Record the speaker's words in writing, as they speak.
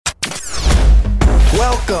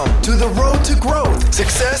Welcome to the road to growth,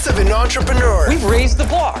 success of an entrepreneur. We've raised the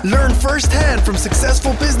bar. Learn firsthand from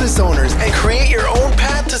successful business owners and create your own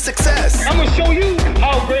path to success. I'm going to show you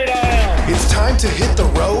how great I am. It's time to hit the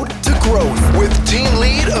road to growth with team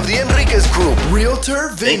lead of the Enriquez Group, Realtor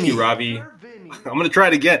Vinny. Thank you, Robbie. I'm going to try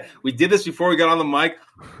it again. We did this before we got on the mic.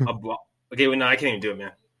 Okay, well, no, I can't even do it,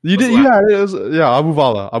 man. You did, yeah. It was, Abu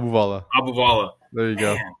Vala. There you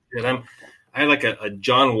go. Man, I had like a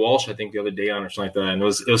John Walsh, I think, the other day on or something like that, and it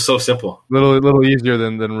was so simple. Little easier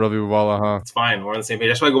than Ravi Vala, huh? It's fine. We're on the same page.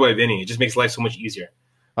 That's why I go by Vinny. It just makes life so much easier.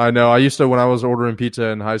 I know. I used to, when I was ordering pizza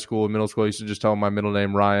in high school and middle school, I used to just tell them my middle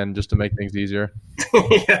name Ryan just to make things easier.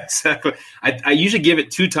 Yeah, exactly. I usually give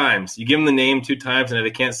it 2 times. You give them the name 2 times, and if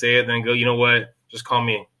they can't say it, then go, you know what? Just call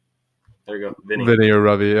me. There you go, Vinny. Vinny or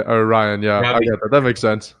Ravi or Ryan. Yeah, Ravi. I get that. That makes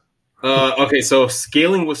sense. Okay, so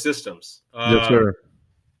scaling with systems. Yes, sir.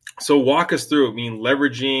 So walk us through. I mean,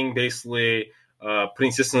 leveraging, basically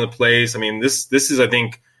putting systems in place. I mean, this is, I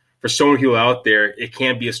think, for so many people out there, it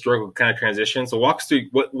can be a struggle kind of transition. So walk us through,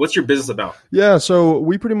 what's your business about? Yeah, so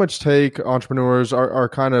we pretty much take entrepreneurs, our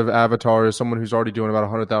kind of avatar is someone who's already doing about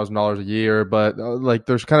 $100,000 a year, but like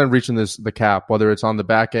there's kind of reaching the cap, whether it's on the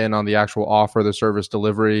back end, on the actual offer, the service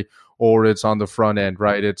delivery, or it's on the front end,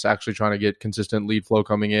 right? It's actually trying to get consistent lead flow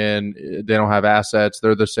coming in. They don't have assets.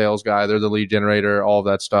 They're the sales guy. They're the lead generator, all of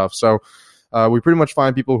that stuff. So we pretty much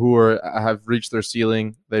find people who have reached their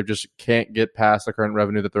ceiling. They just can't get past the current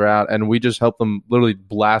revenue that they're at. And we just help them literally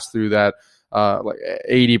blast through that like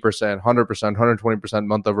 80%, 100%, 120%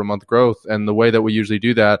 month over month growth. And the way that we usually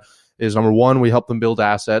do that is, number one, we help them build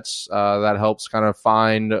assets. That helps kind of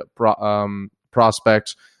find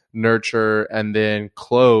prospects, nurture, and then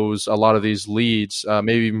close a lot of these leads,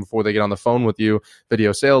 maybe even before they get on the phone with you.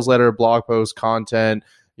 Video sales letter, blog post, content,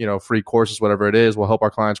 free courses, whatever it is. We'll help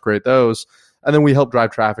our clients create those. And then we help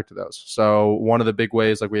drive traffic to those. So one of the big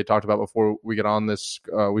ways, like we had talked about before we get on this,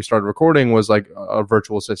 we started recording, was like a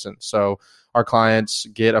virtual assistant. So our clients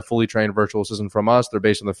get a fully trained virtual assistant from us. They're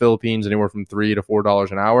based in the Philippines, anywhere from $3 to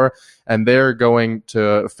 $4 an hour. And they're going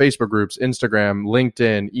to Facebook groups, Instagram,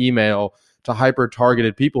 LinkedIn, email, to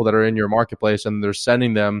hyper-targeted people that are in your marketplace, and they're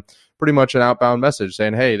sending them pretty much an outbound message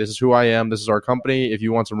saying, hey, this is who I am, this is our company. If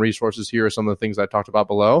you want some resources, here are some of the things I talked about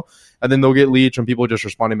below. And then they'll get leads from people just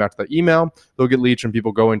responding back to the email. They'll get leads from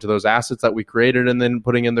people going to those assets that we created and then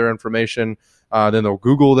putting in their information. Then they'll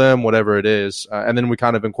Google them, whatever it is. And then we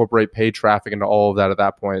kind of incorporate paid traffic into all of that at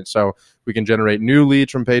that point. So we can generate new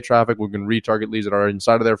leads from paid traffic. We can retarget leads that are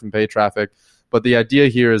inside of there from paid traffic. But the idea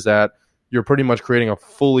here is that you're pretty much creating a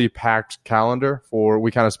fully packed calendar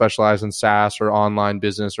we kind of specialize in SaaS or online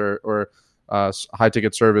business or high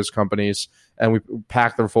ticket service companies, and we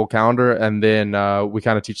pack their full calendar, and then we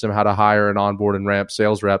kind of teach them how to hire and onboard and ramp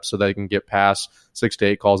sales reps so they can get past 6 to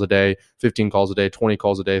 8 calls a day, 15 calls a day, 20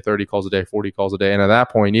 calls a day, 30 calls a day, 40 calls a day. And at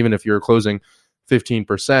that point, even if you're closing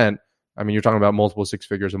 15%, I mean, you're talking about multiple 6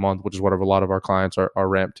 figures a month, which is what a lot of our clients are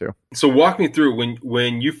ramped to. So walk me through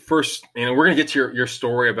when you first, and we're going to get to your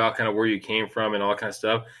story about kind of where you came from and all that kind of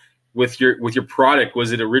stuff. With your product,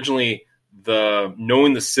 was it originally the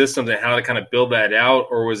knowing the systems and how to kind of build that out,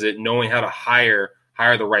 or was it knowing how to hire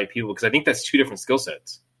the right people? Because I think that's 2 different skill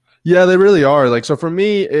sets. Yeah, they really are. Like, so for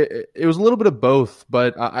me, it was a little bit of both,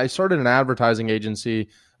 but I started an advertising agency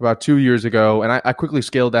about 2 years ago, and I quickly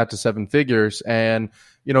scaled that to 7 figures. And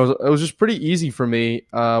it was just pretty easy for me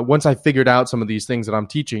once I figured out some of these things that I'm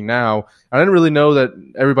teaching now. I didn't really know that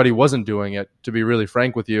everybody wasn't doing it, to be really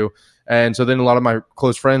frank with you. And so then a lot of my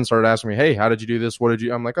close friends started asking me, hey, how did you do this? What did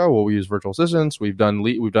you? I'm like, oh, well, we use virtual assistants. We've done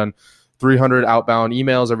 300 outbound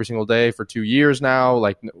emails every single day for 2 years now,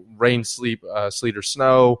 like rain, sleet, or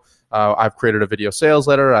snow. I've created a video sales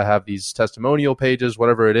letter. I have these testimonial pages,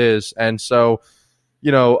 whatever it is. And so,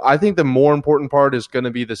 I think the more important part is going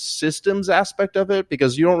to be the systems aspect of it,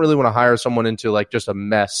 because you don't really want to hire someone into like just a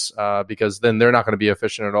mess because then they're not going to be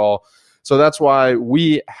efficient at all. So that's why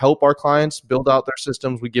we help our clients build out their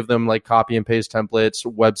systems. We give them like copy and paste templates,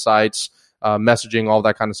 websites, messaging, all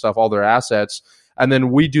that kind of stuff, all their assets. And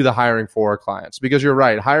then we do the hiring for our clients, because you're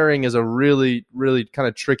right. Hiring is a really, really kind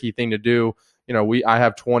of tricky thing to do. I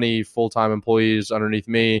have 20 full-time employees underneath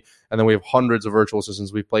me, and then we have hundreds of virtual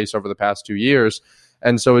assistants we've placed over the past 2 years.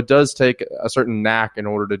 And so it does take a certain knack in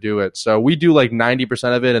order to do it. So we do like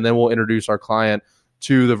 90% of it, and then we'll introduce our client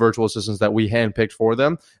to the virtual assistants that we handpicked for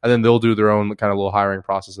them, and then they'll do their own kind of little hiring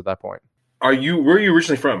process at that point. Where are you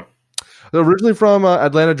originally from? Originally from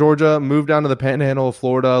Atlanta, Georgia, moved down to the Panhandle of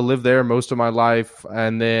Florida, lived there most of my life.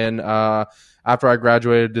 And then after I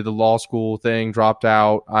graduated, did the law school thing, dropped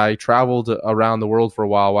out. I traveled around the world for a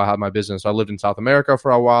while I had my business. I lived in South America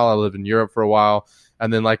for a while. I lived in Europe for a while.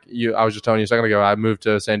 And then I was just telling you a second ago, I moved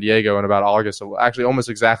to San Diego in about August. So actually almost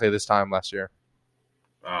exactly this time last year.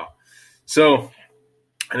 Wow. So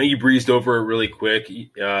I know you breezed over it really quick.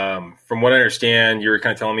 From what I understand, you were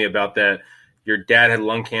kind of telling me about that your dad had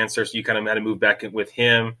lung cancer, so you kind of had to move back in with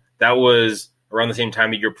him. That was around the same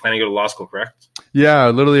time that you're planning to go to law school, correct? Yeah,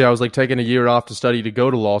 literally I was taking a year off to study to go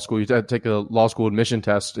to law school. You had to take a law school admission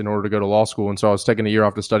test in order to go to law school. And so I was taking a year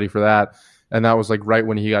off to study for that. And that was right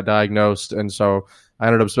when he got diagnosed. And so I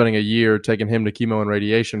ended up spending a year taking him to chemo and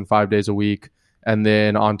radiation 5 days a week. And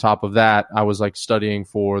then on top of that, I was studying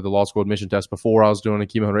for the law school admission test before I was doing the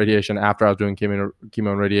chemo and radiation, after I was doing chemo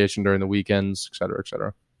and radiation during the weekends, et cetera, et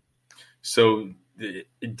cetera. So if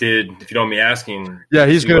you don't mind me asking. Yeah,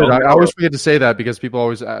 he's good. I always forget to say that because people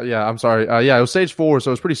always, I'm sorry. It was stage 4,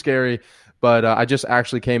 so it was pretty scary. But I just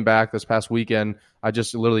actually came back this past weekend.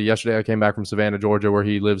 Literally yesterday, I came back from Savannah, Georgia, where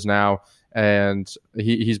he lives now. And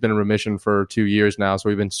he's been in remission for 2 years now. So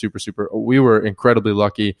we've been we were incredibly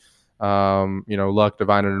lucky. Luck,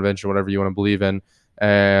 divine intervention, whatever you want to believe in.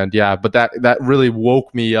 And yeah, but that really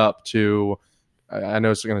woke me up to, I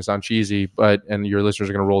know it's going to sound cheesy, and your listeners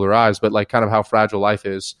are going to roll their eyes, but kind of how fragile life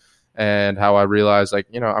is, and how I realized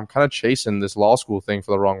I'm kind of chasing this law school thing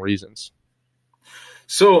for the wrong reasons.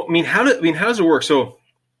 So, how does it work? So,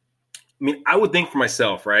 I would think for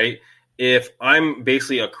myself, right? If I'm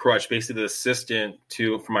basically a crutch, basically the assistant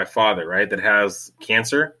for my father, right, that has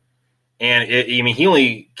cancer, and he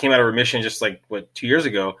only came out of remission just 2 years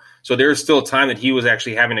ago. So there was still a time that he was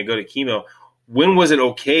actually having to go to chemo. When was it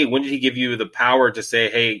okay? When did he give you the power to say,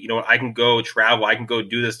 hey, you know what, I can go travel, I can go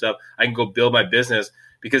do this stuff, I can go build my business?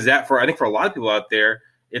 Because I think for a lot of people out there,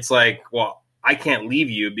 it's well, I can't leave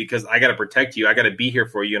you because I got to protect you. I got to be here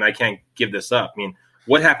for you, and I can't give this up.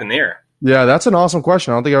 What happened there? Yeah, that's an awesome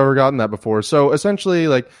question. I don't think I've ever gotten that before. So essentially,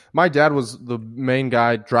 my dad was the main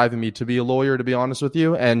guy driving me to be a lawyer, to be honest with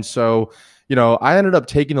you. And so, I ended up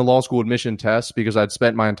taking the law school admission test because I'd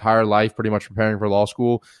spent my entire life pretty much preparing for law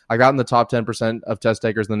school. I got in the top 10% of test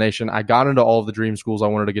takers in the nation. I got into all of the dream schools I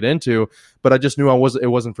wanted to get into, but I just knew it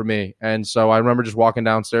wasn't for me. And so I remember just walking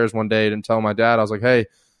downstairs one day and telling my dad, I was like, hey,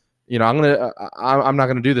 I'm not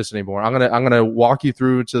gonna do this anymore. I'm gonna walk you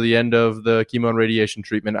through to the end of the chemo and radiation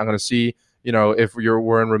treatment. I'm gonna see, if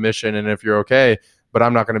we're in remission and if you're okay, but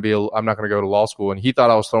I'm not gonna go to law school. And he thought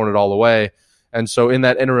I was throwing it all away. And so in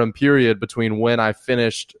that interim period between when I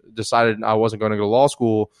decided I wasn't going to go to law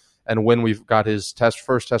school, and when we got his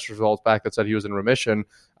first test results back that said he was in remission,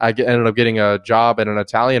 I ended up getting a job at an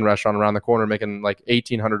Italian restaurant around the corner, making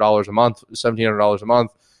 $1,800 a month, $1,700 a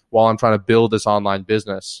month, while I'm trying to build this online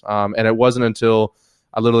business. And it wasn't until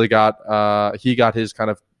I literally he got his kind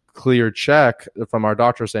of clear check from our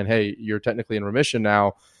doctor saying, hey, you're technically in remission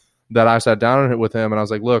now, that I sat down with him and I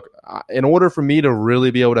was like, look, in order for me to really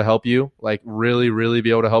be able to help you, really, really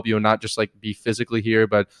be able to help you, and not just be physically here,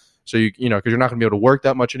 but so because you're not going to be able to work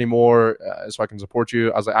that much anymore, so I can support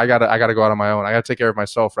you. I was like, I gotta go out on my own. I gotta take care of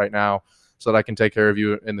myself right now so that I can take care of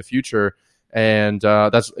you in the future. And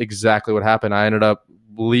that's exactly what happened. I ended up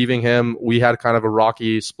leaving him. We had kind of a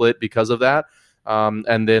rocky split because of that.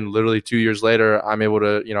 And then literally 2 years later, I'm able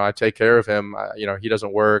to, I take care of him. He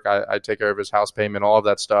doesn't work. I take care of his house payment, all of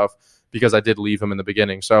that stuff, because I did leave him in the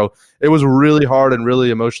beginning. So it was really hard and really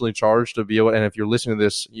emotionally charged to be able, and if you're listening to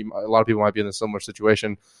this, a lot of people might be in a similar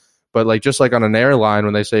situation, but just on an airline,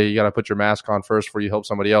 when they say you got to put your mask on first before you help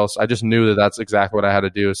somebody else, I just knew that that's exactly what I had to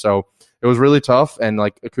do. So it was really tough. And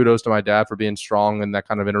kudos to my dad for being strong in that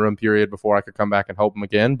kind of interim period before I could come back and help him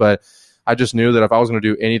again. But I just knew that if I was going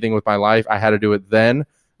to do anything with my life, I had to do it then.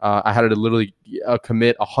 I had to literally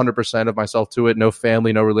commit 100% of myself to it. No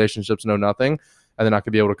family, no relationships, no nothing. And then I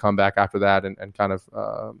could be able to come back after that and kind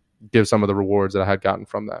of give some of the rewards that I had gotten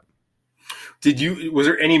from that. Was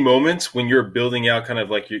there any moments when you're building out kind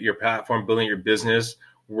of your platform, building your business,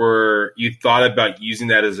 where you thought about using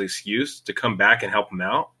that as an excuse to come back and help them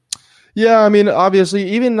out? Yeah,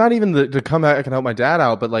 obviously, not even to come back and help my dad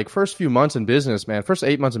out, but first few months in business, man, first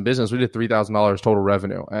 8 months in business, we did $3,000 total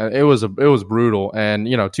revenue, and it was brutal. And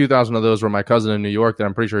 2,000 of those were my cousin in New York that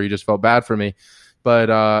I'm pretty sure he just felt bad for me, but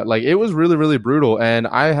it was really, really brutal. And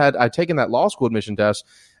I'd taken that law school admission test,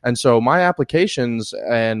 and so my applications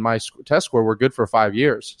and my test score were good for 5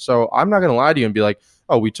 years. So I'm not going to lie to you and be like,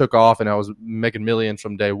 oh, we took off and I was making millions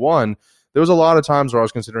from day one. There was a lot of times where I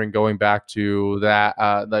was considering going back to that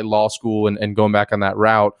law school and going back on that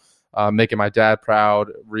route, making my dad proud,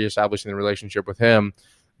 reestablishing the relationship with him.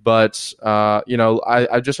 But,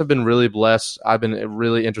 I just have been really blessed. I've been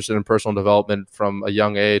really interested in personal development from a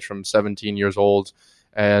young age, from 17 years old.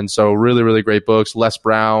 And so really, really great books. Les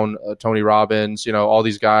Brown, Tony Robbins, all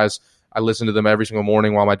these guys. I listened to them every single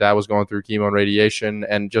morning while my dad was going through chemo and radiation.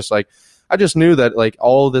 And just like, I just knew that like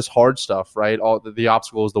all this hard stuff, right? All the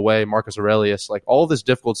obstacles, the way, Marcus Aurelius, like all this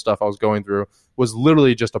difficult stuff I was going through was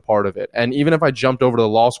literally just a part of it. And even if I jumped over to the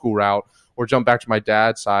law school route or jumped back to my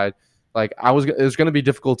dad's side, like there's going to be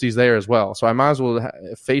difficulties there as well. So I might as well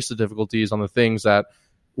face the difficulties on the things that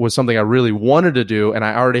was something I really wanted to do, and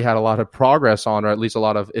I already had a lot of progress on, or at least a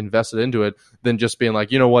lot of invested into it, than just being like,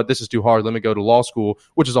 you know what, this is too hard, let me go to law school,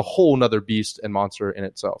 which is a whole nother beast and monster in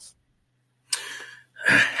itself.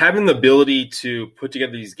 Having the ability to put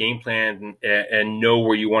together these game plans and know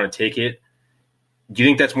where you want to take it, do you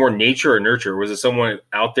think that's more nature or nurture? Was it someone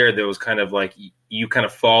out there that was kind of like you kind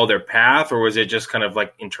of follow their path, or was it just kind of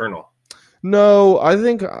like internal? No, I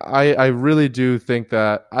think I really do think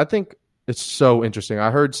that. I think it's so interesting. I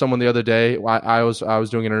heard someone the other day. I was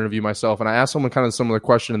doing an interview myself, and I asked someone kind of a similar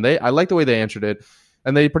question, and I like the way they answered it,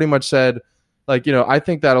 and they pretty much said, like, you know, I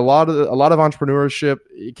think that a lot of entrepreneurship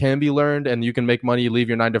can be learned, and you can make money, leave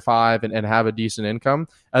your 9 to 5, and have a decent income.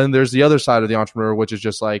 And then there's the other side of the entrepreneur, which is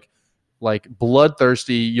just like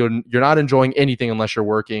bloodthirsty. You're not enjoying anything unless you're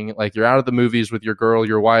working. Like, you're out at the movies with your girl,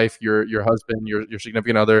 your wife, your husband, your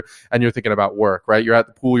significant other, and you're thinking about work, right? You're at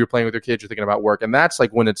the pool, you're playing with your kids, you're thinking about work. And that's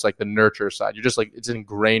like when it's like the nurture side. You're just like, it's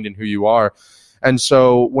ingrained in who you are. And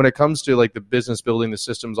so when it comes to like the business building, the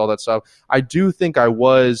systems, all that stuff, I do think I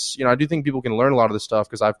do think people can learn a lot of this stuff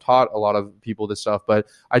because I've taught a lot of people this stuff, but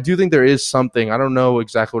I do think there is something, I don't know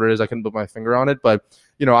exactly what it is, I couldn't put my finger on it, but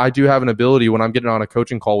you know, I do have an ability when I'm getting on a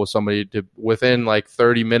coaching call with somebody to within like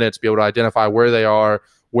 30 minutes be able to identify where they are,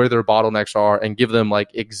 where their bottlenecks are, and give them like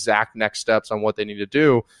exact next steps on what they need to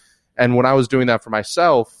do. And when I was doing that for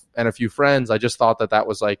myself and a few friends, I just thought that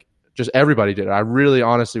was like, just everybody did it. I really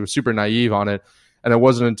honestly was super naive on it. And it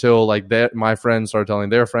wasn't until like my friends started telling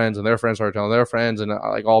their friends and their friends started telling their friends. And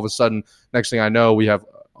like all of a sudden, next thing I know, we have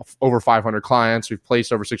over 500 clients. We've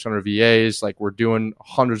placed over 600 VAs. Like, we're doing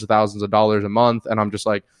hundreds of thousands of dollars a month. And I'm just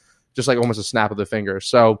like almost a snap of the finger.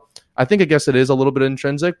 So I think, I guess it is a little bit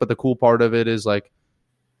intrinsic, but the cool part of it is like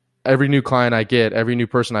every new client I get, every new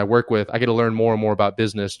person I work with, I get to learn more and more about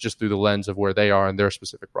business just through the lens of where they are and their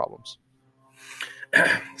specific problems.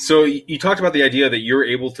 So you talked about the idea that you're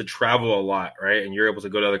able to travel a lot, right? And you're able to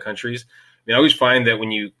go to other countries. I mean, I always find that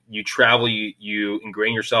when you travel, you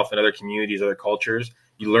ingrain yourself in other communities, other cultures.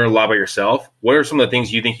 You learn a lot about yourself. What are some of the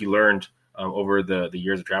things you think you learned over the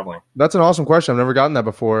years of traveling? That's an awesome question. I've never gotten that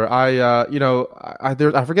before. I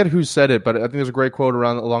forget who said it, but I think there's a great quote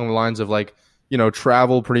along the lines of like, you know,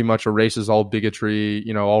 travel pretty much erases all bigotry,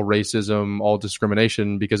 you know, all racism, all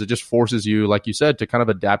discrimination, because it just forces you, like you said, to kind of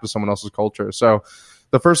adapt to someone else's culture. So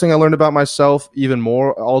the first thing I learned about myself even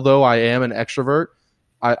more, although I am an extrovert,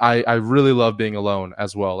 I really love being alone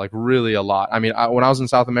as well, like really a lot. I mean, when I was in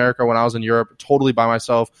South America, when I was in Europe, totally by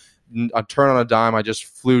myself, a turn on a dime, I just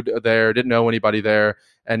flew there, didn't know anybody there,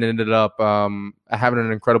 and ended up having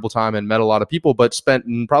an incredible time and met a lot of people, but spent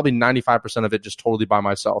probably 95% of it just totally by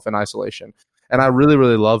myself in isolation. And I really,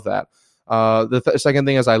 really love that. The second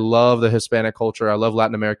thing is I love the Hispanic culture. I love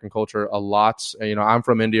Latin American culture a lot. You know, I'm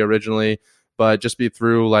from India originally, but just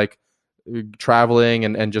through like traveling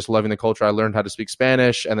and just loving the culture, I learned how to speak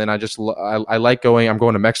Spanish. And then I like going. I'm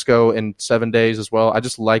going to Mexico in 7 days as well. I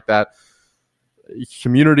just like that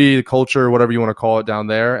community, the culture, whatever you want to call it down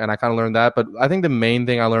there. And I kind of learned that. But I think the main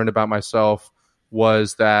thing I learned about myself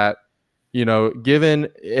was that, you know, given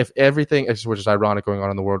if everything, which is ironic going on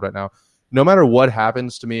in the world right now, no matter what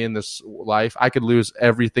happens to me in this life, I could lose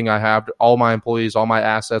everything I have, all my employees, all my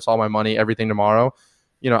assets, all my money, everything tomorrow.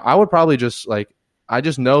 You know, I would probably just like, I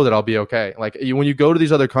just know that I'll be okay. Like when you go to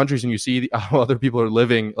these other countries and you see how other people are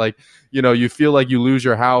living, like, you know, you feel like you lose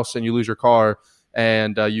your house and you lose your car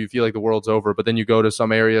and you feel like the world's over. But then you go to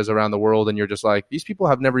some areas around the world and you're just like, these people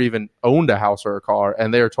have never even owned a house or a car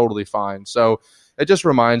and they are totally fine. So it just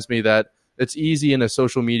reminds me that it's easy in a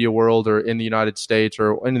social media world or in the United States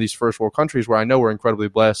or in these first world countries where I know we're incredibly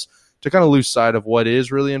blessed to kind of lose sight of what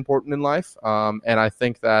is really important in life. And I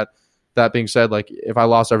think that being said, like if I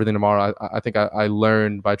lost everything tomorrow, I think I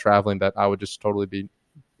learned by traveling that I would just totally be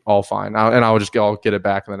all fine. And I would just get it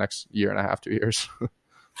back in the next year and a half, 2 years.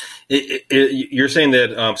 You're saying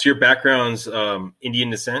that, so your background's Indian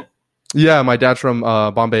descent? Yeah, my dad's from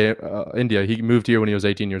Bombay, India. He moved here when he was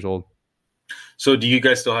 18 years old. So do you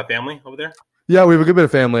guys still have family over there? Yeah, we have a good bit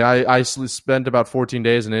of family. I spent about 14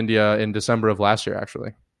 days in India in December of last year,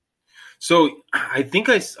 actually. So I think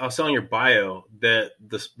I saw in your bio that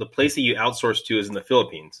the place that you outsource to is in the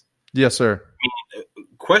Philippines. Yes, sir.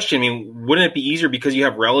 Question, wouldn't it be easier because you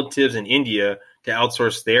have relatives in India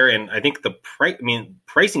outsource there. And I think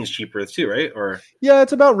pricing is cheaper too, right? Or yeah,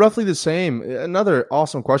 it's about roughly the same. Another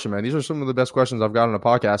awesome question, man. These are some of the best questions I've got on a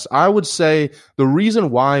podcast. I would say the reason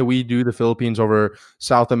why we do the Philippines over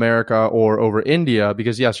South America or over India,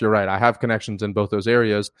 because yes, you're right, I have connections in both those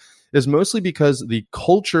areas, is mostly because the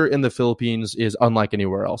culture in the Philippines is unlike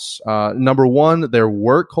anywhere else. Number one, their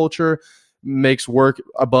work culture makes work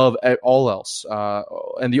above all else.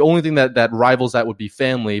 And the only thing that rivals that would be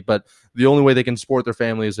family, but the only way they can support their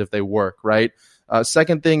family is if they work, right?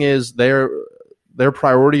 Second thing is their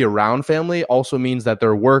priority around family also means that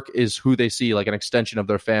their work is who they see, like an extension of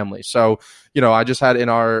their family. So, I just had in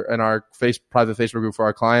our private Facebook group for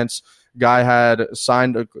our clients, guy had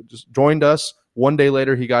just joined us. One day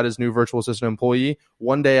later, he got his new virtual assistant employee.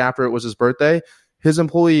 One day after it was his birthday, his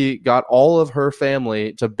employee got all of her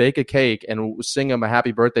family to bake a cake and sing him a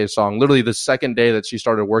happy birthday song, literally the second day that she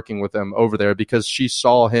started working with him over there, because she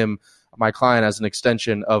saw him, my client, as an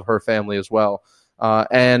extension of her family as well.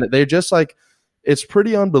 And they're just like, it's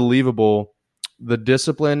pretty unbelievable, the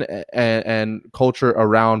discipline and culture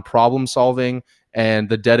around problem solving and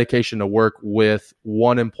the dedication to work with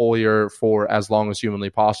one employer for as long as humanly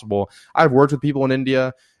possible. I've worked with people in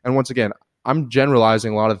India, and once again, I'm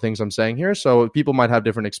generalizing a lot of the things I'm saying here, so people might have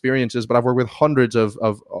different experiences, but I've worked with hundreds of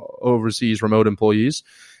overseas remote employees.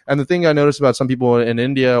 And the thing I noticed about some people in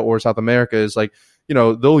India or South America is like,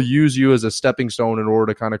 they'll use you as a stepping stone in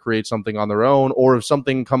order to kind of create something on their own, or if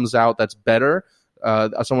something comes out that's better,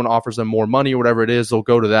 someone offers them more money or whatever it is, they'll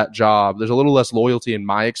go to that job. There's a little less loyalty in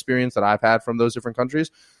my experience that I've had from those different countries,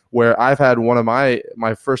 where I've had one of my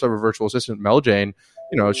first ever virtual assistant, Mel Jane.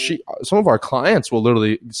 Some of our clients will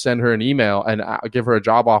literally send her an email and give her a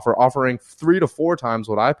job offer offering 3 to 4 times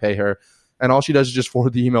what I pay her. And all she does is just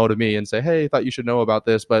forward the email to me and say, hey, I thought you should know about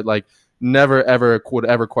this, but like never, ever would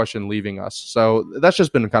ever question leaving us. So that's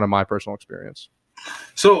just been kind of my personal experience.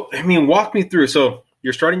 So, walk me through. So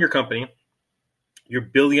you're starting your company, you're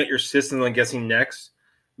building out your system, I'm guessing next.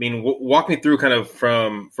 Walk me through kind of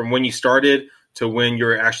from when you started to when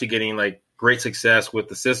you're actually getting like great success with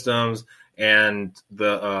the systems and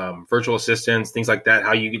the virtual assistants, things like that,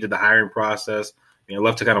 how you did the hiring process. I'd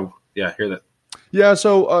love to kind of, hear that. Yeah,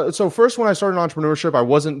 so first when I started entrepreneurship, I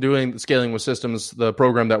wasn't doing Scaling with Systems, the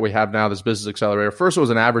program that we have now, this business accelerator. First, it was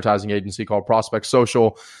an advertising agency called Prospect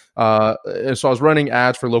Social. And so I was running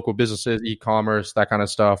ads for local businesses, e-commerce, that kind of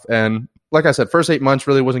stuff. And like I said, first 8 months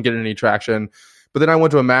really wasn't getting any traction. But then I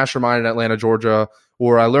went to a mastermind in Atlanta, Georgia,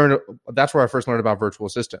 where that's where I first learned about virtual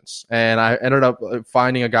assistants. And I ended up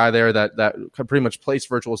finding a guy there that pretty much placed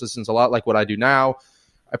virtual assistants a lot like what I do now.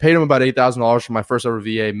 I paid him about $8,000 for my first ever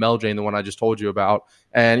VA, Mel Jane, the one I just told you about.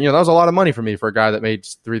 And, that was a lot of money for me for a guy that made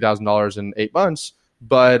 $3,000 in 8 months,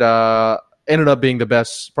 but ended up being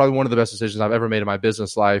probably one of the best decisions I've ever made in my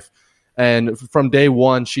business life. And from day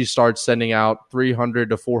one, she starts sending out 300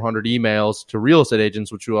 to 400 emails to real estate agents,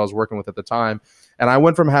 which I was working with at the time. And I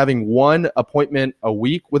went from having 1 appointment a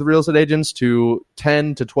week with real estate agents to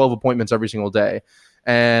 10 to 12 appointments every single day.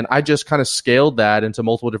 And I just kind of scaled that into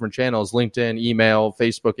multiple different channels, LinkedIn, email,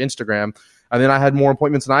 Facebook, Instagram. And then I had more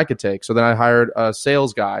appointments than I could take. So then I hired a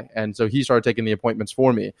sales guy. And so he started taking the appointments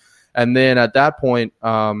for me. And then at that point,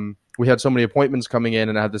 we had so many appointments coming in,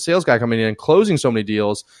 and I had the sales guy coming in and closing so many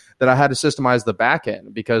deals that I had to systemize the back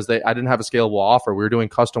end because I didn't have a scalable offer. We were doing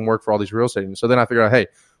custom work for all these real estate agents. So then I figured out, hey,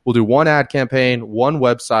 we'll do 1 ad campaign, 1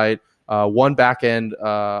 website, 1 back end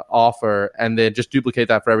offer, and then just duplicate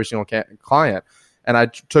that for every single client. And I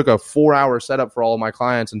took a 4-hour setup for all of my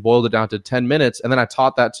clients and boiled it down to 10 minutes. And then I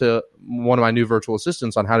taught that to one of my new virtual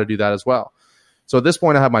assistants on how to do that as well. So at this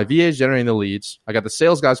point, I have my VAs generating the leads. I got the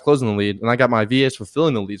sales guys closing the lead, and I got my VAs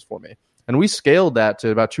fulfilling the leads for me. And we scaled that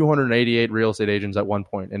to about 288 real estate agents at one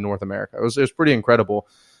point in North America. It was pretty incredible.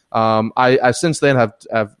 I since then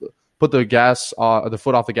have put the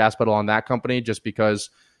foot off the gas pedal on that company, just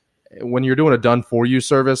because when you're doing a done for you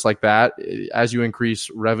service like that, as you increase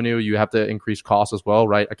revenue, you have to increase costs as well,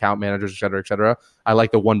 right? Account managers, et cetera, et cetera. I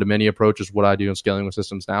like the one-to-many approach is what I do in Scaling with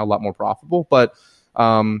Systems now, a lot more profitable. But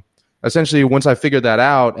essentially, once I figured that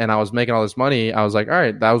out and I was making all this money, I was like, all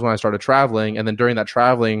right, that was when I started traveling. And then during that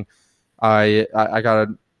traveling, I got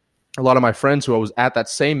a lot of my friends who was at that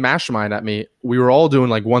same mastermind at me. We were all doing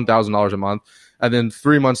like $1,000 a month. And then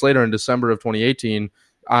 3 months later, in December of 2018,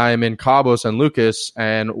 I'm in Cabo San Lucas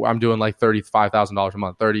and I'm doing like $35,000 a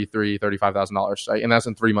month, $35,000, right? And that's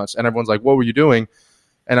in 3 months. And everyone's like, what were you doing?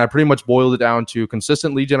 And I pretty much boiled it down to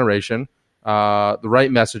consistent lead generation, the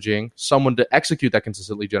right messaging, someone to execute that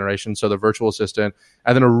consistent lead generation, so the virtual assistant,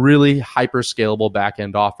 and then a really hyper scalable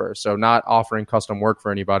back-end offer. So not offering custom work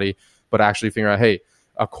for anybody, but actually figuring out, hey,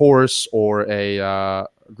 a course or a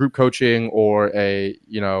group coaching or a,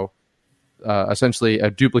 essentially a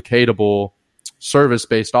duplicatable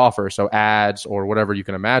service-based offer. So ads or whatever you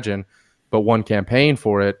can imagine, but one campaign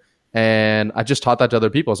for it. And I just taught that to other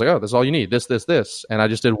people. I was like, oh, that's all you need. This. And I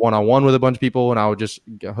just did one-on-one with a bunch of people, and I would just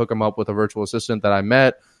hook them up with a virtual assistant that I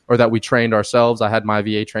met or that we trained ourselves. I had my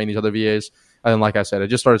VA train these other VAs. And then, like I said, it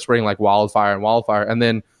just started spreading like wildfire. And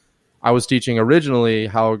then I was teaching originally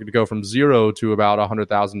how to go from zero to about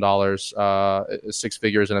 $100,000, 6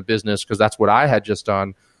 figures in a business, because that's what I had just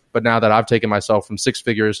done. But now that I've taken myself from 6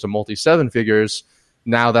 figures to multi-7 figures,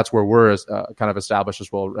 now that's where we're kind of established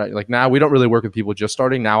as well, right? Like now we don't really work with people just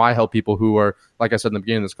starting. Now I help people who are, like I said in the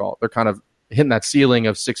beginning of this call, they're kind of hitting that ceiling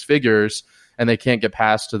of 6 figures and they can't get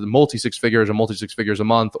past to the multi-6 figures or multi-6 figures a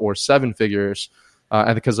month or 7 figures.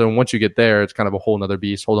 And because then once you get there, it's kind of a whole nother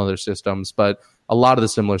beast, whole nother systems, but a lot of the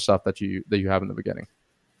similar stuff that you have in the beginning.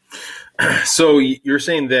 So you're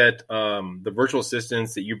saying that the virtual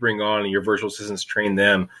assistants that you bring on and your virtual assistants train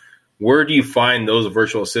them, where do you find those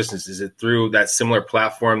virtual assistants? Is it through that similar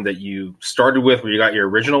platform that you started with where you got your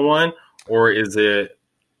original one, or is it?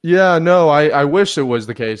 Yeah, no, I wish it was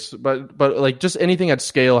the case, but like just anything at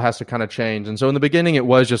scale has to kind of change. And so in the beginning, it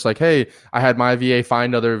was just like, hey, I had my VA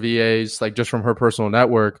find other VAs, like just from her personal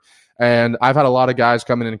network. And I've had a lot of guys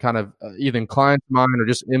come in and kind of either clients of mine or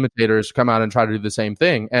just imitators come out and try to do the same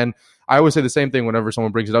thing. And I always say the same thing whenever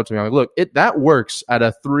someone brings it up to me. I'm like, look, that works at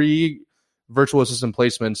a 3 virtual assistant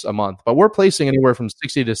placements a month, but we're placing anywhere from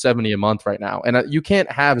 60 to 70 a month right now. And you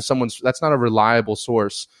can't have that's not a reliable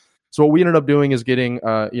source. So what we ended up doing is getting,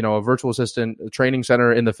 a virtual assistant training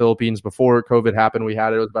center in the Philippines. Before COVID happened, we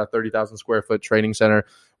had it was about a 30,000 square foot training center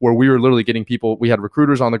where we were literally getting people. We had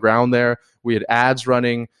recruiters on the ground there. We had ads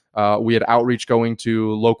running. We had outreach going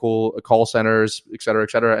to local call centers, et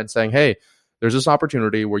cetera, and saying, hey, there's this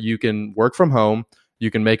opportunity where you can work from home.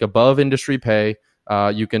 You can make above industry pay.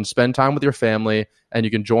 You can spend time with your family, and you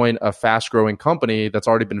can join a fast-growing company that's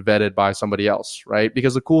already been vetted by somebody else, right?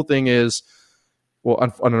 Because the cool thing is,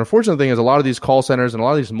 an unfortunate thing is a lot of these call centers and a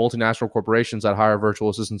lot of these multinational corporations that hire virtual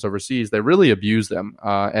assistants overseas, they really abuse them.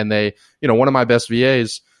 And they, one of my best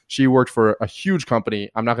VAs, she worked for a huge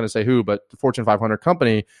company. I'm not going to say who, but the Fortune 500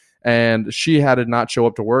 company. And she had to not show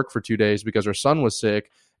up to work for 2 days because her son was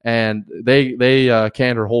sick. And they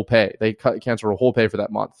canned her whole pay. They canceled her whole pay for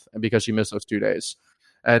that month because she missed those 2 days.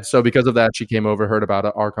 And so because of that, she came over, heard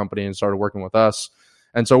about our company, and started working with us.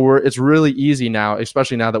 And so it's really easy now,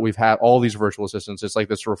 especially now that we've had all these virtual assistants. It's like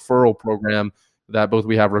this referral program that both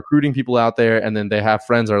we have recruiting people out there, and then they have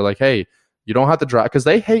friends that are like, hey, you don't have to drive, because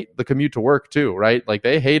they hate the commute to work too, right? Like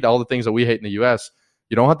they hate all the things that we hate in the US.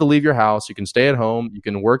 You don't have to leave your house. You can stay at home. You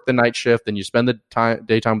can work the night shift, and you spend the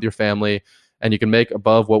daytime with your family. And you can make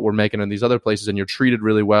above what we're making in these other places, and you're treated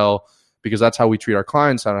really well, because that's how we treat our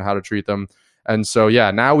clients, how to treat them. And so,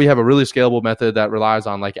 yeah, now we have a really scalable method that relies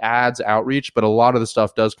on like ads, outreach, but a lot of the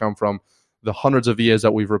stuff does come from the hundreds of VAs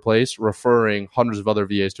that we've replaced, referring hundreds of other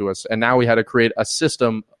VAs to us. And now we had to create a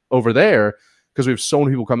system over there because we have so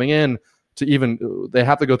many people coming in they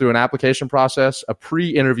have to go through an application process, a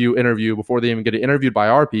pre-interview before they even get interviewed by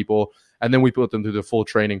our people. And then we put them through the full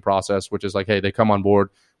training process, which is like, hey, they come on board.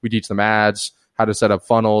 We teach them ads, how to set up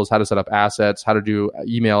funnels, how to set up assets, how to do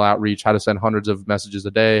email outreach, how to send hundreds of messages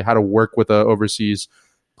a day, how to work with an overseas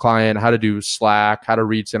client, how to do Slack, how to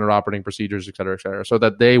read standard operating procedures, et cetera, et cetera. So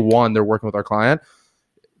that they're working with our client.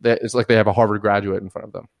 It's like they have a Harvard graduate in front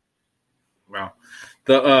of them. Wow.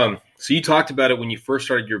 So you talked about it when you first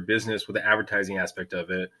started your business with the advertising aspect of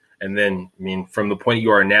it. And then, from the point you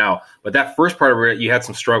are now, but that first part of it, you had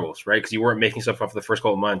some struggles, right? Because you weren't making stuff up for the first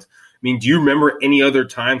couple of months. Do you remember any other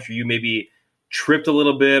times where you maybe tripped a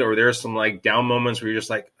little bit, or there's some like down moments where you're just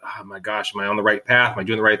like, oh my gosh, am I on the right path? Am I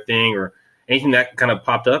doing the right thing? Or anything that kind of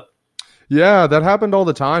popped up? Yeah, that happened all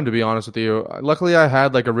the time, to be honest with you. Luckily, I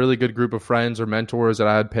had like a really good group of friends or mentors that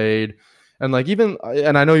I had paid. And like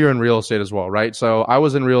and I know you're in real estate as well, right? So I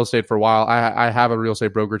was in real estate for a while. I have a real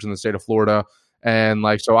estate brokerage in the state of Florida. And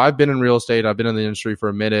so I've been in real estate. I've been in the industry for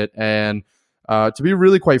a minute. And to be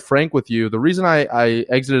really quite frank with you, the reason I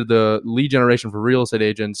exited the lead generation for real estate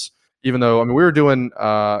agents, even though, we were doing,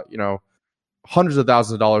 hundreds of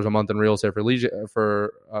thousands of dollars a month in real estate for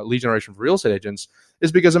lead generation for real estate agents,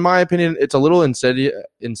 is because in my opinion, it's a little insidious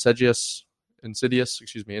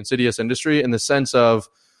industry in the sense of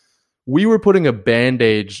we were putting a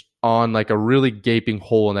band-aid on like a really gaping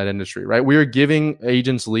hole in that industry, right? We were giving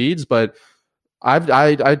agents leads, but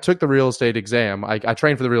I took the real estate exam. I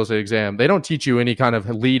trained for the real estate exam. They don't teach you any kind of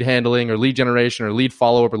lead handling or lead generation or lead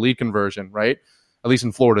follow-up or lead conversion, right? At least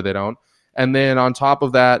in Florida, they don't. And then on top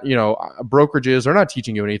of that, brokerages are not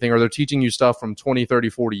teaching you anything, or they're teaching you stuff from 20, 30,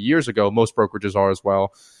 40 years ago. Most brokerages are as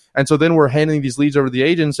well. And so then we're handing these leads over to the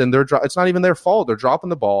agents, and it's not even their fault. They're dropping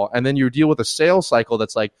the ball. And then you deal with a sales cycle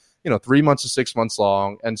that's like, 3 months to 6 months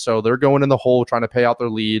long. And so they're going in the hole trying to pay out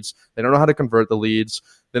their leads. They don't know how to convert the leads.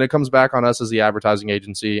 Then it comes back on us as the advertising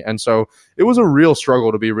agency. And so it was a real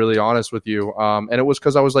struggle, to be really honest with you. And it was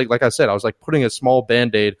because I was like I said, I was like putting a small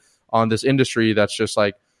Band-Aid on this industry that's just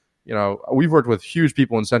like, we've worked with huge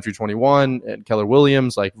people in Century 21 and Keller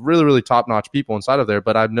Williams, like really, really top-notch people inside of there.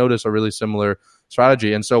 But I've noticed a really similar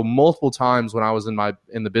strategy. And so multiple times when I was in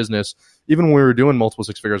the business, even when we were doing multiple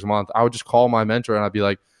six figures a month, I would just call my mentor and I'd be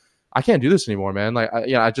like, I can't do this anymore, man. Like,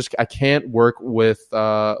 I can't work with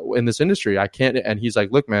in this industry. I can't. And he's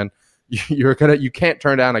like, look, man, you can't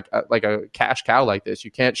turn down a cash cow like this.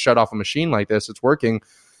 You can't shut off a machine like this. It's working.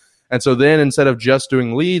 And so then instead of just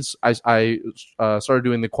doing leads, I started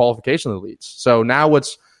doing the qualification of the leads. So now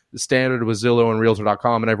what's the standard with Zillow and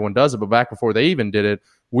Realtor.com, and everyone does it. But back before they even did it,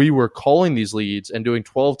 we were calling these leads and doing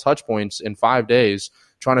 12 touch points in 5 days,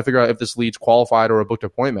 trying to figure out if this lead's qualified or a booked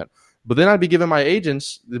appointment. But then I'd be giving my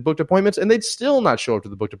agents the booked appointments, and they'd still not show up to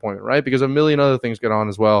the booked appointment, right? Because a million other things get on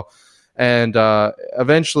as well. And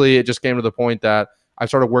eventually it just came to the point that I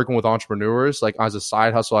started working with entrepreneurs, like as a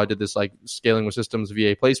side hustle. I did this like scaling with systems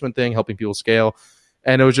VA placement thing, helping people scale.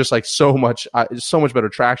 And it was just like so much better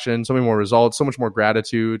traction, so many more results, so much more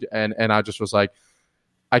gratitude. And I just was like,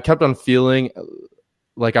 I kept on feeling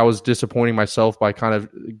like I was disappointing myself by kind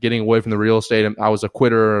of getting away from the real estate, and I was a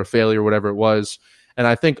quitter or a failure, whatever it was. And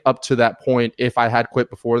I think up to that point, if I had quit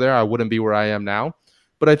before there, I wouldn't be where I am now.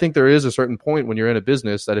 But I think there is a certain point when you're in a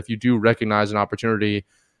business that if you do recognize an opportunity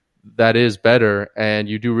that is better and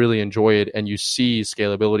you do really enjoy it and you see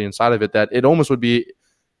scalability inside of it, that it almost would be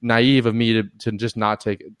naive of me to just not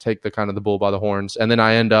take the kind of the bull by the horns. And then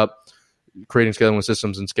I end up creating Scaling with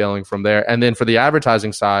Systems and scaling from there. And then for the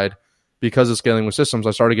advertising side, because of Scaling with Systems,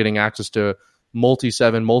 I started getting access to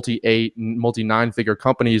multi-7, multi-8, multi-9-figure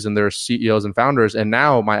companies and their CEOs and founders. And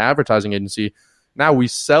now my advertising agency, now we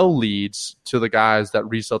sell leads to the guys that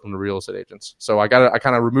resell them to real estate agents. So I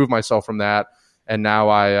kind of removed myself from that. And now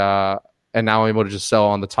I'm able to just sell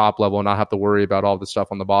on the top level and not have to worry about all the stuff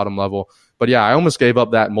on the bottom level. But yeah, I almost gave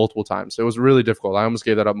up that multiple times. It was really difficult. I almost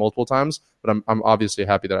gave that up multiple times, but I'm obviously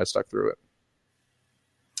happy that I stuck through it.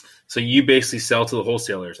 So you basically sell to the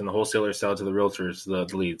wholesalers, and the wholesalers sell to the realtors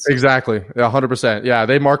the leads. Exactly. 100%. Yeah,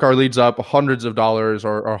 they mark our leads up hundreds of dollars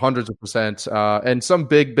or hundreds of percent. And some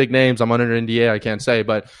big names, I'm under NDA, I can't say,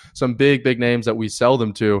 but some big names that we sell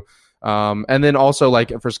them to. And then also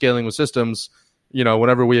like for Scaling with Systems,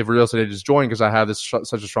 whenever we have real estate agents join, because I have this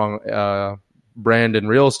such a strong brand in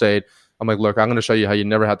real estate, I'm like, look, I'm going to show you how you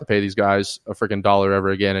never have to pay these guys a freaking dollar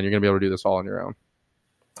ever again, and you're going to be able to do this all on your own.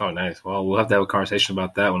 Oh, nice. Well, we'll have to have a conversation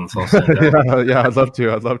about that when it's all said and done. Yeah, I'd love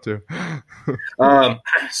to.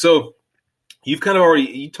 So you've kind of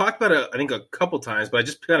you talked about it, I think, a couple times, but I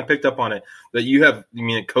just kind of picked up on it that you have,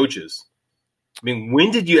 coaches.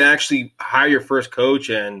 When did you actually hire your first coach,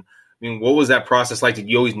 and what was that process like? Did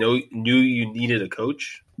you always knew you needed a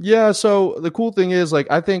coach? Yeah. So the cool thing is, like,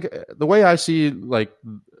 I think the way I see like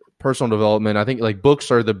personal development, I think like books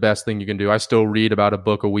are the best thing you can do. I still read about a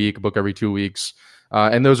book a week, a book every 2 weeks.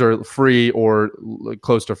 And those are free or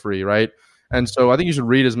close to free, right? And so I think you should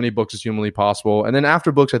read as many books as humanly possible. And then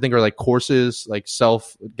after books, I think are like courses, like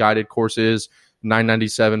self-guided courses,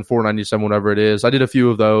 $9.97, $4.97, whatever it is. I did a few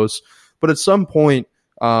of those. But at some point,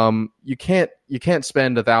 you can't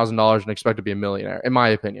spend $1,000 and expect to be a millionaire, in my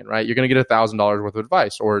opinion, right? You're going to get $1,000 worth of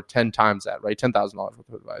advice, or 10 times that, right? $10,000 worth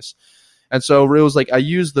of advice. And so it was like I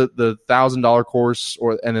used the $1,000 course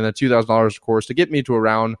and then the $2,000 course to get me to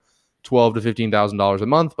around $12,000 to $15,000 a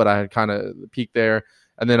month, but I had kind of peaked there.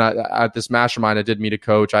 And then at this mastermind, I did meet a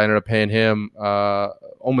coach. I ended up paying him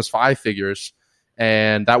almost 5 figures,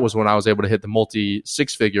 and that was when I was able to hit the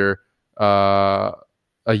multi-6-figure a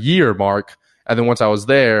year mark. And then once I was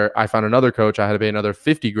there, I found another coach I had to pay another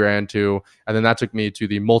 $50,000 to, and then that took me to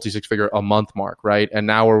the multi-6-figure a month mark, right? And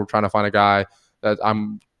now we're trying to find a guy that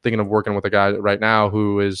I'm thinking of working with a guy right now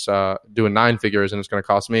who is doing 9 figures, and it's going to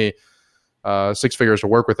cost me 6 figures to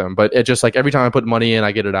work with him. But it just like every time I put money in,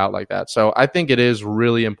 I get it out like that. So I think it is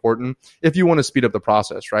really important if you want to speed up the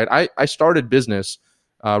process, right? I started business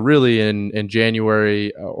really in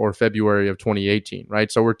January or February of 2018,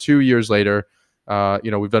 right? So we're 2 years later.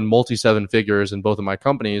 We've done multi-7 figures in both of my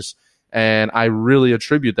companies, and I really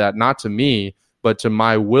attribute that not to me, but to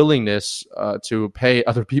my willingness to pay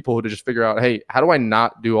other people to just figure out, hey, how do I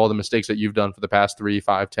not do all the mistakes that you've done for the past 3,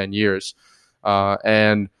 5, 10 years?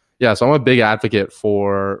 And yeah, so I'm a big advocate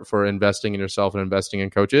for investing in yourself and investing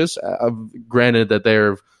in coaches. Granted that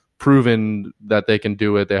they're proven that they can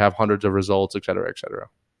do it. They have hundreds of results, et cetera, et cetera.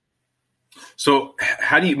 So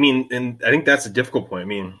how do you mean, and I think that's a difficult point. I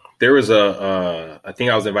mean, there was I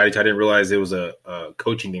think I was invited to, I didn't realize it was a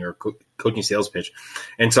coaching thing or coaching sales pitch.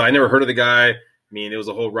 And so I never heard of the guy. I mean, it was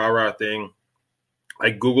a whole rah-rah thing.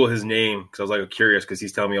 I Googled his name because I was like curious because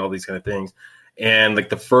he's telling me all these kind of things. And like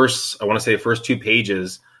the first 2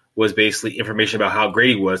 pages was basically information about how great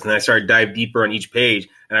he was. And then I started to dive deeper on each page.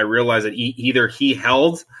 And I realized that either he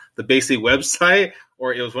held the basic website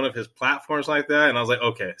or it was one of his platforms like that. And I was like,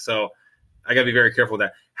 okay, so I got to be very careful with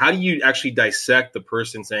that. How do you actually dissect the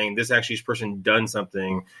person saying this person done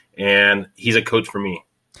something and he's a coach for me?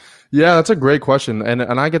 Yeah, that's a great question. And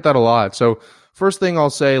I get that a lot. So first thing I'll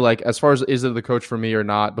say, like, as far as is it the coach for me or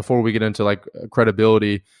not, before we get into like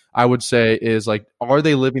credibility, I would say is like, are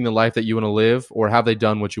they living the life that you want to live or have they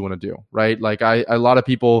done what you want to do? Right. Like a lot of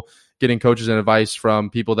people getting coaches and advice from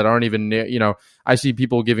people that aren't even, I see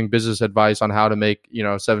people giving business advice on how to make,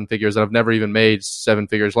 7 figures that have never even made 7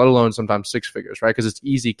 figures, let alone sometimes 6 figures, right? Because it's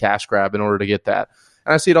easy cash grab in order to get that.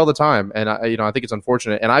 And I see it all the time. And I think it's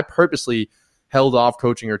unfortunate. And I purposely held off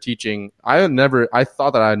coaching or teaching. I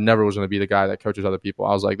thought that I never was going to be the guy that coaches other people.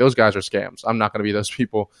 I was like, those guys are scams. I'm not going to be those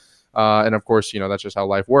people. And of course, that's just how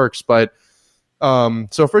life works. But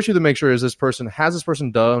so first you have to make sure, has this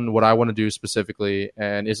person done what I want to do specifically?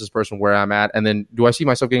 And is this person where I'm at? And then do I see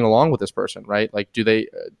myself getting along with this person, right? Like, do they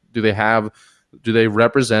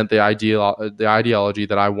represent the ideology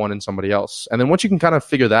that I want in somebody else? And then once you can kind of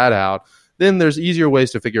figure that out, then there's easier ways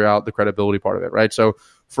to figure out the credibility part of it, right? So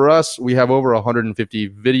for us, we have over 150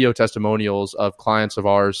 video testimonials of clients of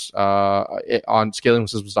ours on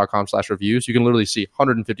scalingsystems.com/reviews. You can literally see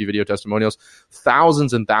 150 video testimonials,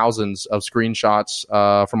 thousands and thousands of screenshots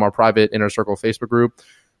from our private Inner Circle Facebook group.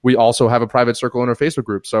 We also have a private circle in our Facebook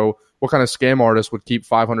group. So what kind of scam artist would keep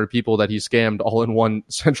 500 people that he scammed all in one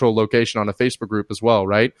central location on a Facebook group as well,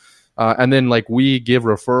 right? And then like we give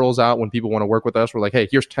referrals out when people want to work with us. We're like, hey,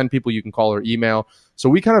 here's 10 people you can call or email. So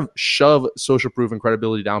we kind of shove social proof and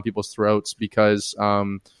credibility down people's throats because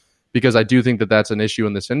I do think that that's an issue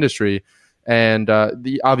in this industry. And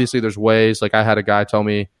obviously there's ways, like I had a guy tell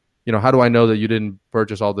me, how do I know that you didn't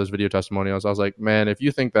purchase all those video testimonials? I was like, man, if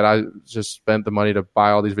you think that I just spent the money to buy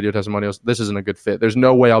all these video testimonials, this isn't a good fit. There's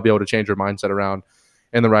no way I'll be able to change your mindset around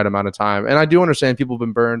in the right amount of time. And I do understand people have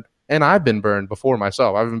been burned. And I've been burned before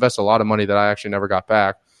myself. I've invested a lot of money that I actually never got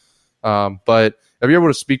back. But if you're able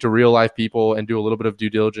to speak to real life people and do a little bit of due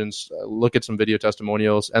diligence, look at some video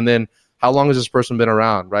testimonials, and then how long has this person been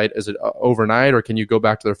around, right? Is it overnight, or can you go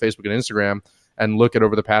back to their Facebook and Instagram and look at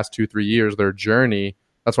over the past 2-3 years, their journey?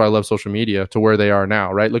 That's why I love social media, to where they are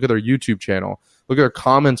now, right? Look at their YouTube channel. Look at their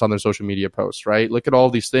comments on their social media posts, right? Look at all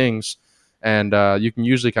these things. And you can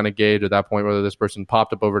usually kind of gauge at that point whether this person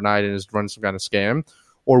popped up overnight and is running some kind of scam,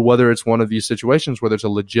 or whether it's one of these situations where there's a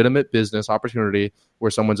legitimate business opportunity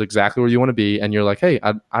where someone's exactly where you want to be. And you're like, hey,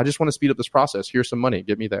 I just want to speed up this process. Here's some money.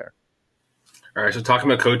 Get me there. All right. So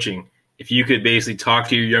talking about coaching, if you could basically talk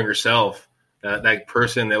to your younger self, that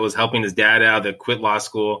person that was helping his dad out that quit law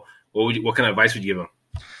school, what kind of advice would you give him?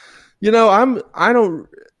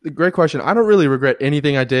 Great question. I don't really regret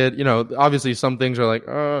anything I did. Obviously some things are like,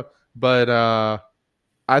 but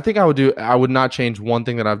I think I would not change one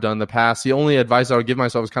thing that I've done in the past. The only advice I would give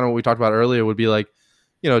myself is kind of what we talked about earlier, would be like,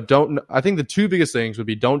 I think the 2 biggest things would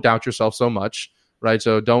be, don't doubt yourself so much, right?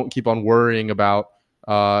 So don't keep on worrying about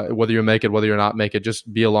whether you make it, whether you're not make it,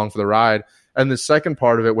 just be along for the ride. And the second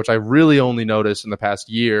part of it, which I really only noticed in the past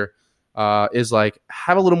year, is like,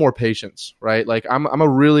 have a little more patience, right? Like I'm a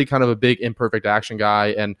really kind of a big imperfect action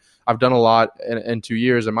guy, and I've done a lot in 2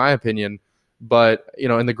 years, in my opinion. But,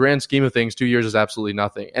 in the grand scheme of things, 2 years is absolutely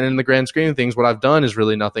nothing. And in the grand scheme of things, what I've done is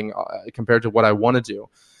really nothing compared to what I want to do.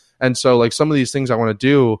 And so like some of these things I want to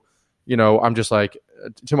do, I'm just like,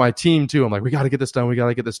 to my team too, I'm like, we got to get this done. We got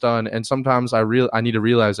to get this done. And sometimes I need to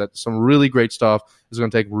realize that some really great stuff is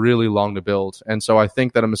going to take really long to build. And so I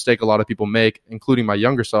think that a mistake a lot of people make, including my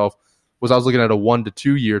younger self, was I was looking at a 1 to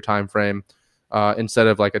 2 year time frame instead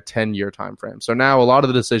of like a 10-year time frame. So now a lot of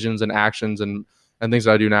the decisions and actions and things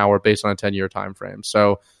that I do now are based on a 10-year time frame.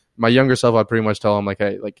 So my younger self, I'd pretty much tell him like,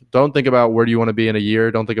 hey, like, don't think about where do you want to be in a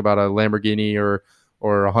year. Don't think about a Lamborghini or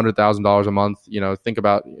 $100,000 a month. Think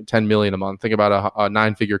about 10 million a month. Think about a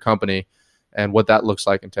 9-figure company and what that looks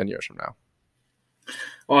like in 10 years from now.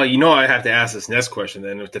 Well, I have to ask this next question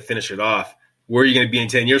then to finish it off. Where are you going to be in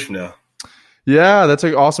 10 years from now? Yeah, that's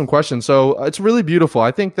an awesome question. So it's really beautiful.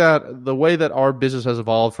 I think that the way that our business has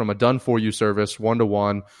evolved from a done-for-you service,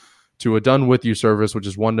 1-to-1, to a done-with-you service, which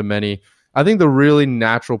is 1-to-many, I think the really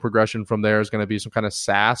natural progression from there is going to be some kind of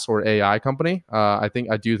SaaS or AI company. I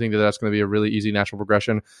do think that that's going to be a really easy natural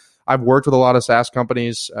progression. I've worked with a lot of SaaS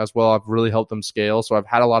companies as well. I've really helped them scale. So I've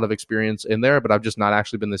had a lot of experience in there, but I've just not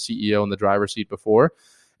actually been the CEO in the driver's seat before.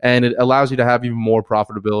 And it allows you to have even more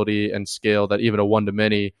profitability and scale that even a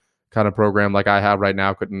one-to-many kind of program like I have right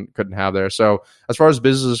now couldn't have there. So as far as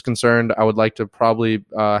business is concerned, I would like to probably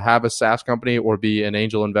have a SaaS company or be an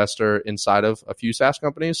angel investor inside of a few SaaS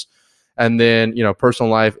companies. And then,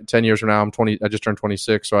 personal life, 10 years from now, I'm 20, I just turned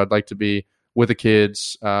 26. So I'd like to be with the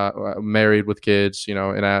kids, married with kids, in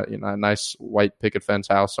a nice white picket fence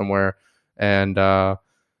house somewhere. And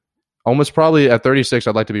almost probably at 36,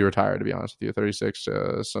 I'd like to be retired, to be honest with you. 36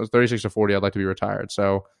 to 40, I'd like to be retired.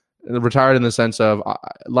 So retired in the sense of,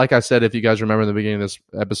 like I said, if you guys remember in the beginning of this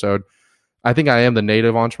episode, I think I am the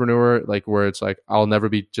native entrepreneur, like where it's like I'll never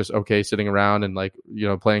be just okay sitting around and like,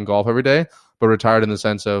 playing golf every day, but retired in the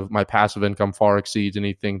sense of my passive income far exceeds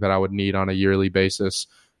anything that I would need on a yearly basis.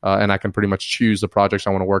 And I can pretty much choose the projects I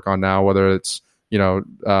want to work on now, whether it's,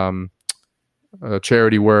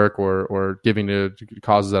 charity work or giving to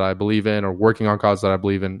causes that I believe in or working on causes that I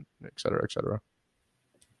believe in, et cetera, et cetera.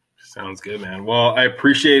 Sounds good, man. Well, I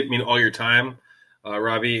appreciate all your time,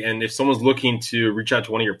 Ravi. And if someone's looking to reach out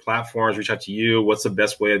to one of your platforms, reach out to you, what's the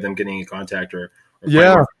best way of them getting in contact or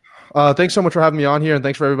yeah. Thanks so much for having me on here. And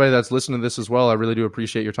thanks for everybody that's listening to this as well. I really do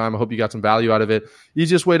appreciate your time. I hope you got some value out of it.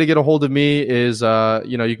 Easiest way to get a hold of me is,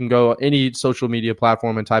 you can go any social media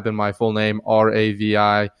platform and type in my full name,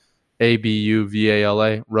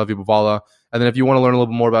 RAVIABUVALA, Ravi Bubala. And then if you want to learn a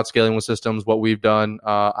little bit more about scaling with systems, what we've done,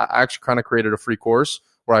 I actually kind of created a free course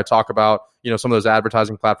where I talk about, some of those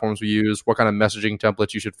advertising platforms we use, what kind of messaging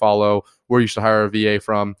templates you should follow, where you should hire a VA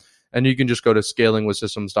from. And you can just go to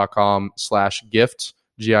scalingwithsystems.com/gift,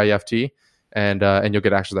 GIFT, and you'll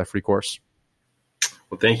get access to that free course.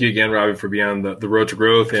 Well, thank you again, Robbie, for being on the road to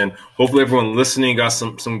growth. And hopefully everyone listening got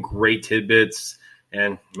some great tidbits.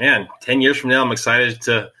 And man, 10 years from now, I'm excited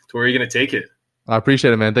to where you're going to take it. I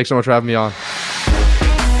appreciate it, man. Thanks so much for having me on.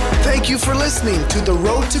 Thank you for listening to The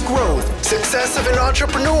Road to Growth, Success of an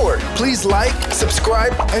Entrepreneur. Please like,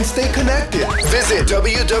 subscribe, and stay connected. Visit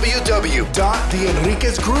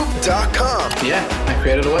www.theenriquezgroup.com. Yeah, I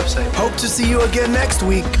created a website. Hope to see you again next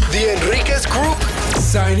week. The Enriquez Group,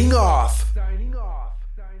 signing off.